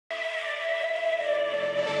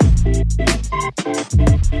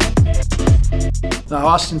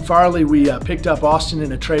Austin Farley, we picked up Austin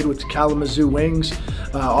in a trade with the Kalamazoo Wings.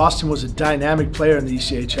 Austin was a dynamic player in the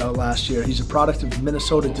ECHL last year. He's a product of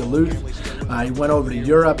Minnesota Duluth. He went over to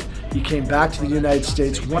Europe. He came back to the United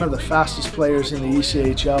States, one of the fastest players in the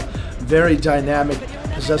ECHL. Very dynamic,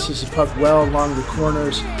 possesses the puck well along the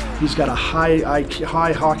corners. He's got a high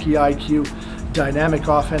hockey IQ, dynamic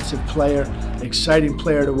offensive player, exciting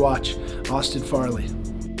player to watch, Austin Farley.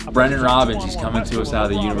 Brendan Robbins, he's coming to us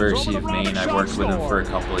out of the University of Maine. I worked with him for a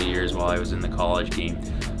couple of years while I was in the college game.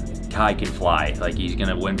 Guy can fly. Like, he's going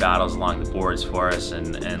to win battles along the boards for us,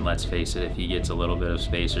 and let's face it, if he gets a little bit of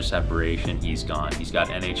space or separation, he's gone. He's got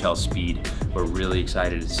NHL speed. We're really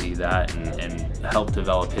excited to see that and help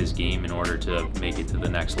develop his game in order to make it to the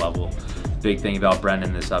next level. Big thing about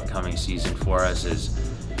Brendan this upcoming season for us is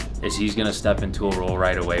he's going to step into a role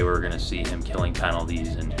right away. We're going to see him killing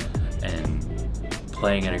penalties and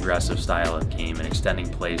playing an aggressive style of game and extending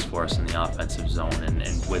plays for us in the offensive zone. And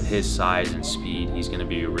with his size and speed, he's going to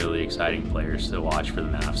be a really exciting player to watch for the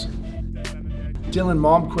Mavs. Dylan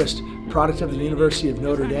Malmquist, product of the University of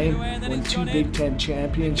Notre Dame, won 2 Big Ten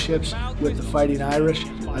championships with the Fighting Irish,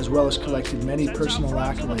 as well as collected many personal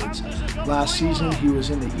accolades. Last season, he was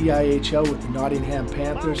in the EIHL with the Nottingham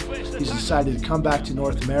Panthers. He's decided to come back to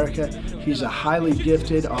North America. He's a highly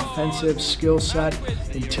gifted, offensive skill set,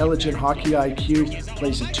 intelligent hockey IQ,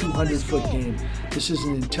 plays a 200-foot game. This is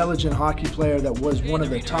an intelligent hockey player that was one of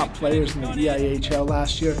the top players in the EIHL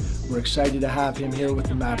last year. We're excited to have him here with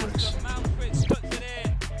the Mavericks.